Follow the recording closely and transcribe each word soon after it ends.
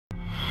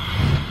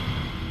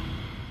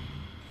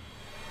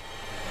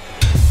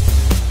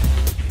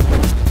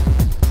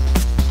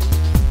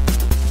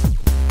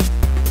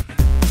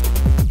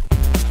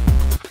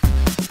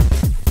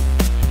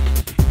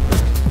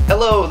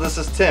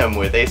I'm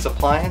with Ace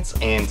Appliance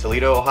in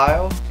Toledo,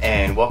 Ohio,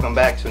 and welcome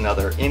back to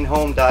another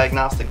in-home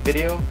diagnostic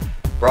video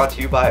brought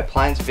to you by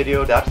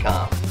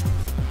ApplianceVideo.com.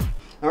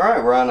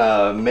 Alright, we're on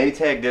a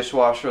Maytag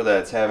dishwasher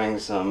that's having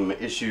some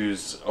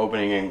issues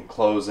opening and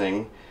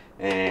closing,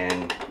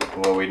 and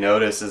what we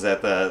notice is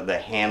that the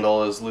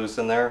handle is loose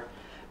in there.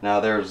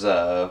 Now there's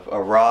a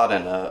rod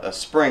and a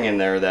spring in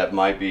there that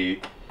might be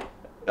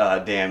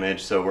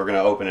damaged, so we're going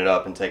to open it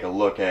up and take a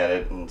look at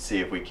it and see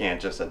if we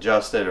can't just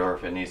adjust it or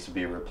if it needs to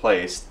be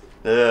replaced.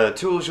 The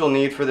tools you'll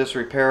need for this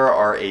repair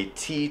are a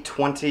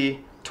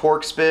T20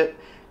 Torx bit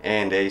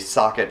and a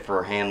socket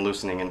for hand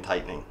loosening and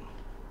tightening.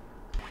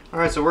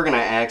 Alright, so we're going to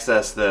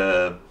access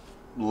the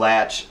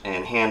latch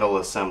and handle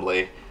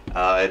assembly.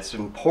 It's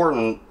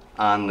important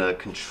on the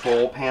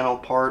control panel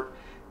part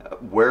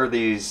where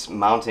these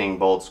mounting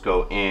bolts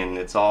go in.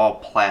 It's all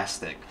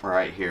plastic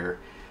right here,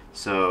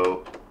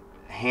 so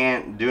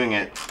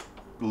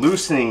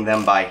loosening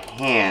them by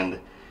hand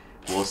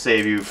will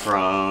save you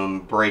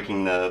from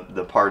breaking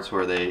the parts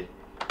where they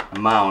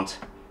mount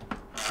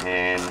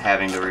and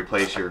having to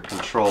replace your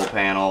control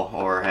panel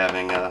or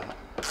having a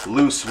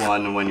loose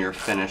one when you're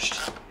finished.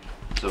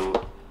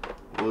 So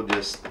we'll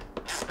just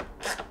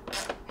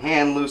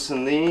hand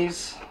loosen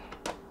these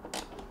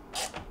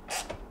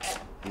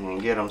and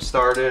get them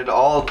started.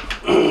 All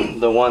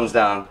the ones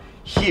down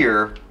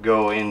here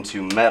go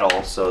into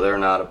metal, so they're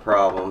not a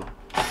problem.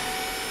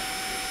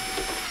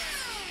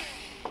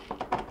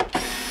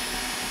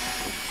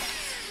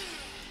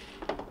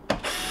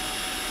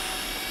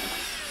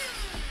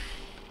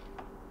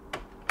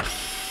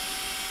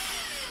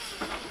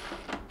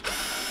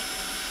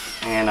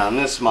 And on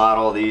this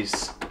model,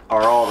 these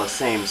are all the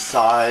same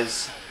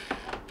size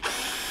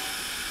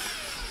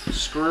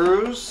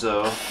screws,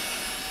 so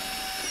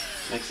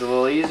makes it a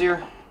little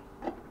easier.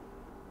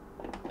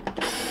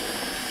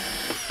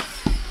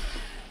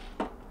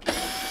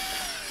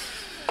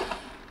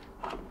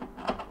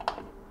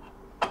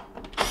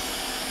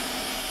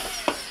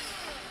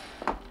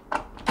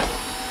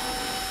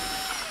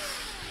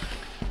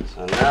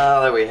 So now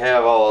that we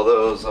have all of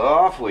those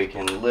off, we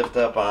can lift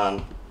up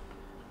on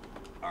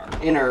our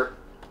inner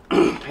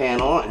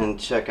panel and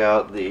check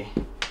out the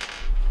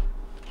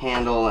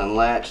handle and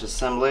latch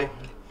assembly.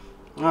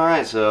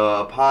 Alright,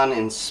 so upon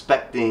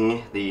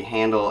inspecting the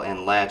handle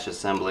and latch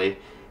assembly,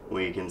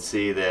 we can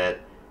see that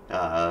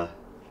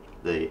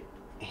the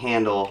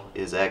handle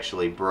is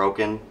actually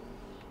broken,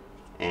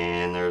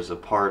 and there's a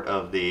part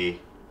of the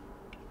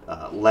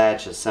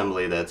latch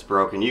assembly that's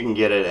broken. You can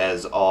get it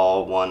as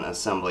all one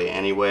assembly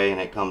anyway, and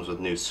it comes with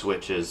new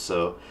switches,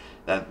 so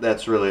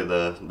that's really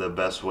the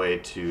best way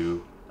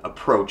to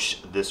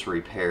approach this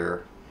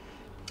repair.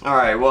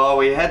 Alright, well,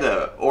 we had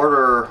to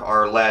order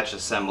our latch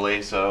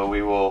assembly, so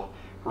we will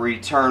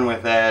return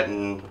with that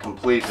and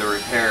complete the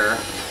repair.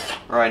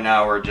 Right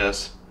now we're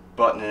just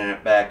buttoning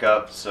it back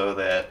up so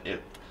that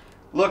it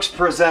looks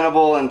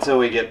presentable until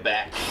we get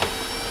back.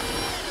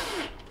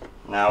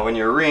 Now when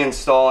you're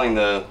reinstalling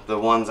the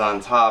ones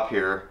on top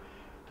here,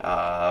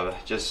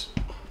 just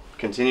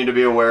continue to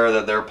be aware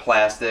that they're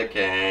plastic,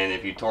 and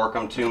if you torque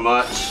them too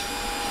much,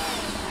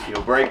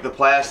 you'll break the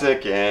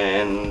plastic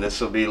and this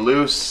will be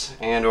loose,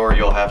 and or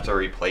you'll have to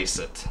replace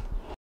it.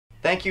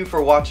 Thank you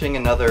for watching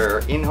another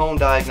in-home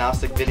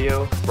diagnostic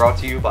video brought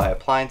to you by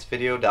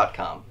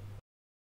ApplianceVideo.com.